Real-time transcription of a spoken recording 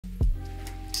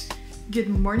Good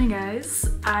morning, guys.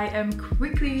 I am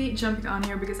quickly jumping on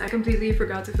here because I completely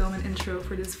forgot to film an intro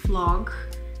for this vlog,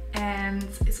 and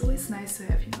it's always nice to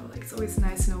have, it's always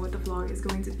nice to know what the vlog is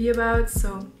going to be about.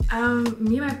 So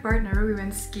me and my partner, we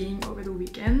went skiing over the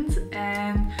weekend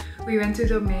and we went to a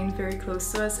domain very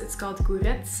close to us. It's called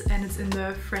Gourette and it's in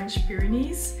the French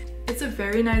Pyrenees. It's a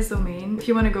very nice domain if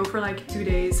you want to go for like 2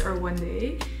 days or 1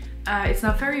 day. It's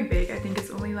not very big. I think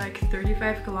it's only like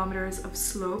 35 kilometers of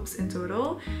slopes in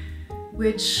total,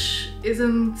 which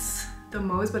isn't the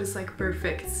most, but it's like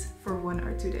perfect for 1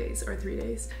 or 2 days or 3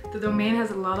 days. The domain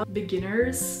has a lot of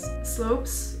beginners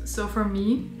slopes, so for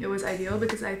me it was ideal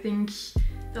because I think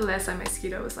the last time I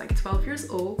skied I was like 12 years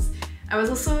old. I was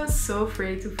also so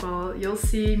afraid to fall. You'll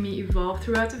see me evolve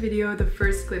throughout the video. The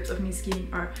first clips of me skiing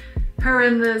are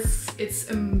horrendous.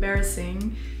 It's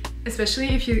embarrassing, especially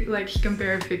if you like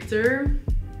compare Victor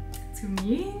to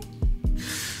me.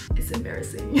 It's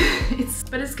embarrassing.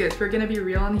 But it's good. We're gonna be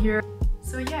real in here.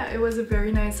 So yeah, it was a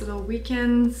very nice little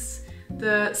weekend.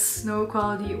 The snow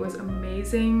quality was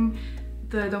amazing.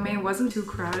 The domain wasn't too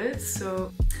crowded,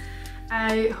 so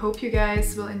I hope you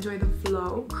guys will enjoy the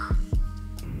vlog.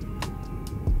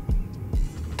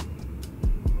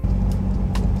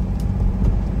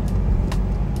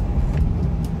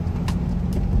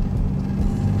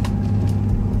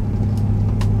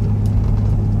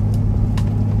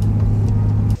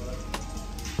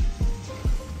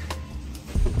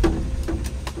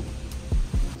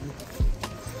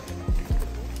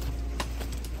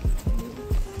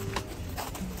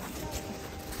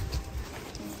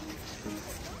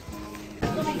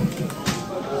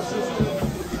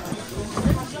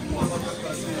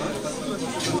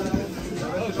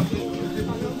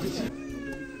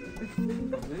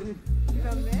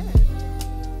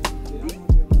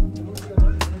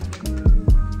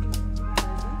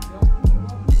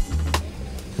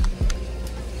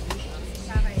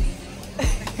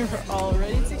 We're all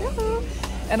ready to go,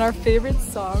 and our favorite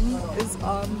song is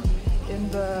on in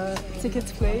the ticket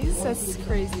place. That's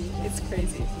crazy. It's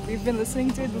crazy. We've been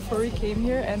listening to it before we came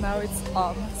here and now it's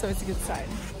on, so it's a good sign.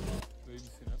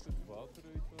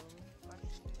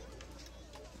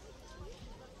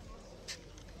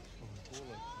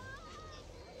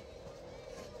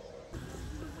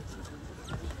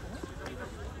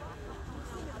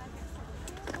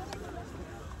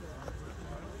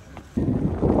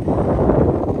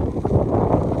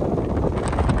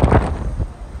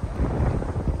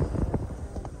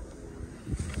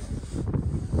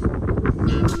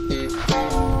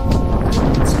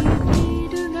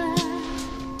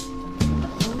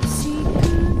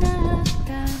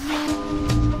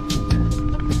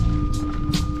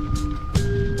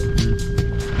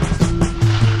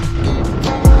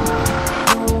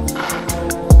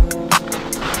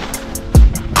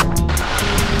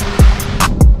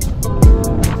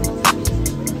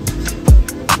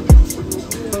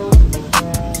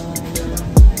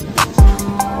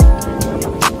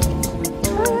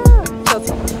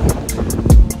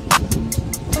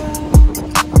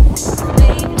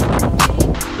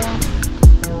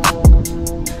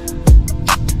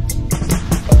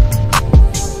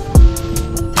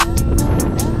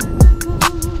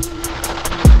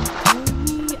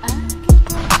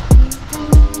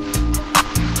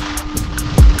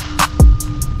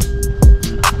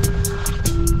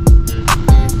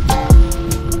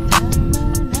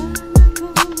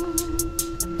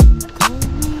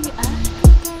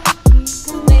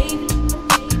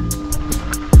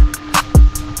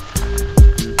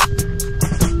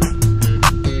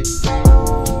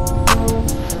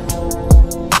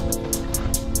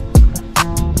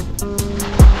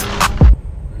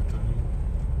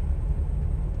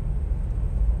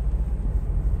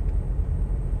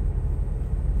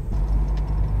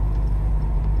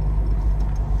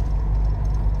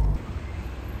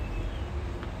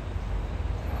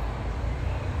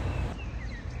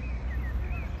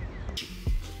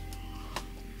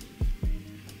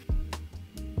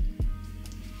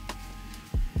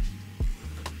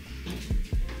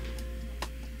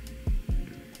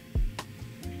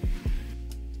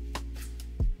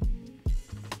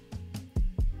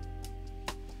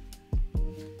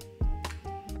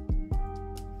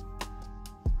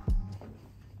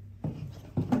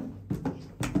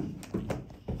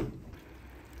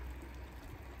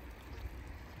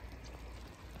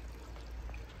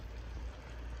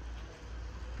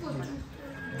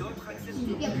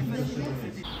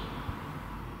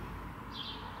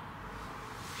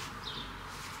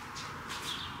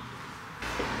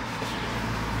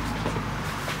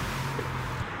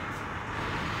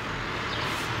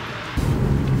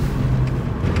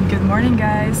 Good morning,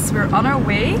 guys. We're on our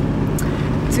way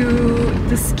to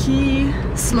the ski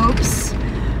slopes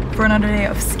for another day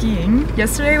of skiing.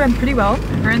 Yesterday went pretty well.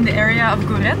 We're in the area of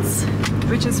Gourette,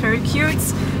 which is very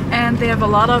cute, and they have a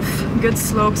lot of good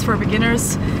slopes for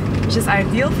beginners, which is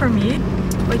ideal for me.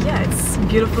 But yeah, it's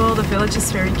beautiful. The village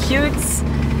is very cute.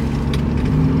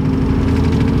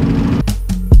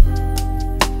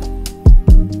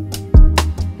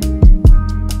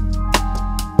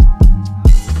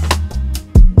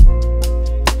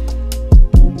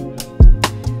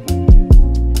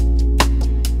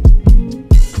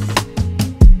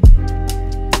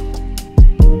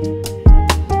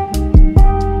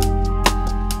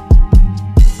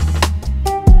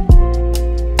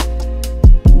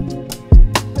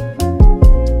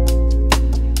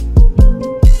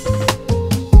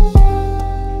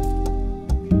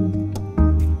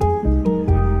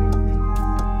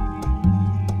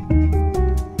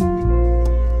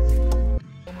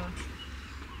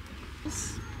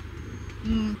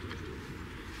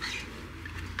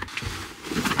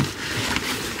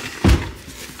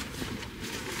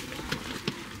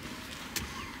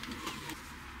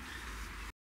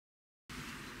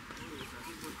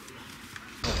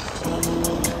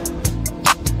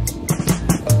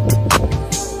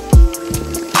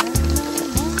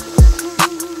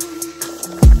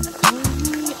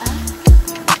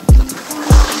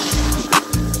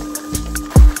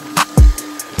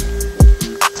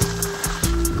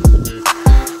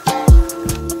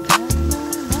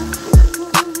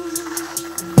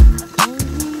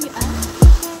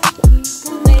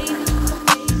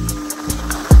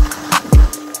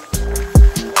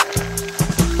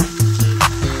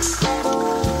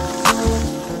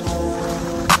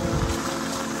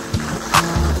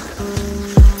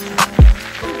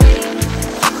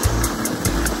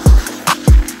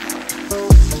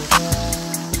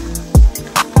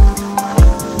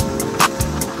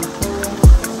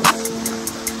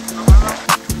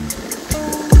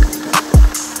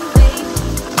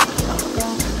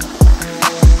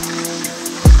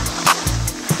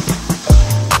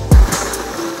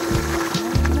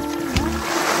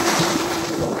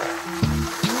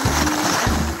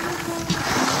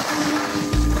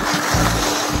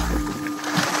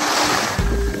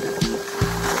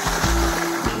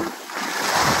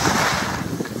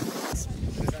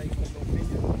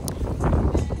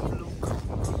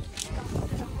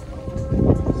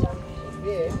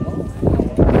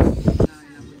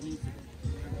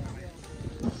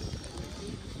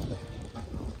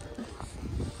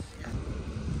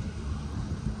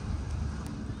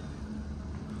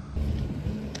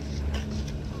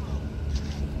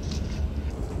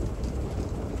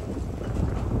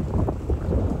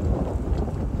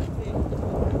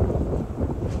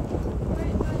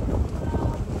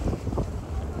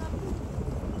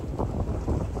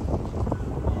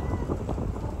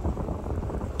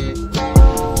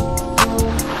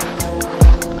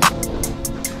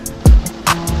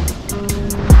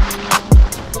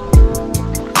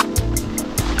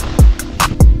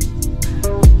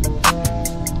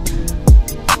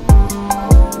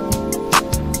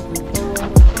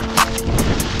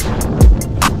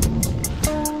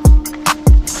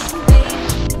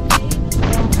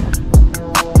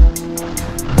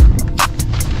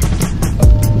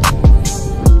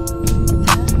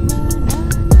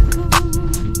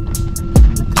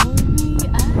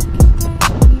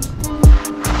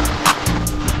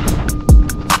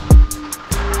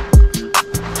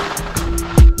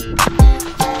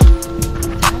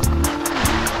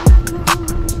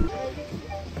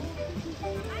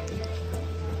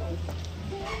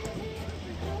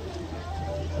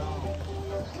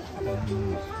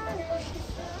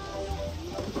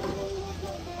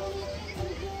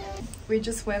 We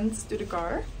just went to the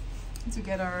car to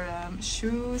get our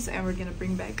shoes, and we're gonna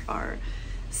bring back our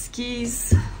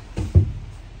skis.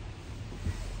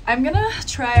 I'm gonna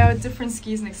try out different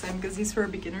skis next time because these were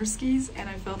beginner skis and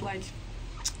I felt like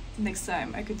next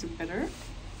time I could do better.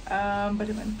 But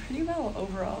it went pretty well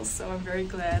overall, so I'm very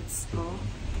glad. So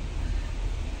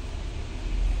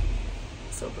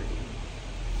pretty.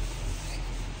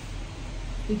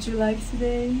 Did you like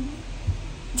today?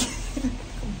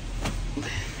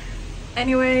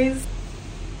 Anyways,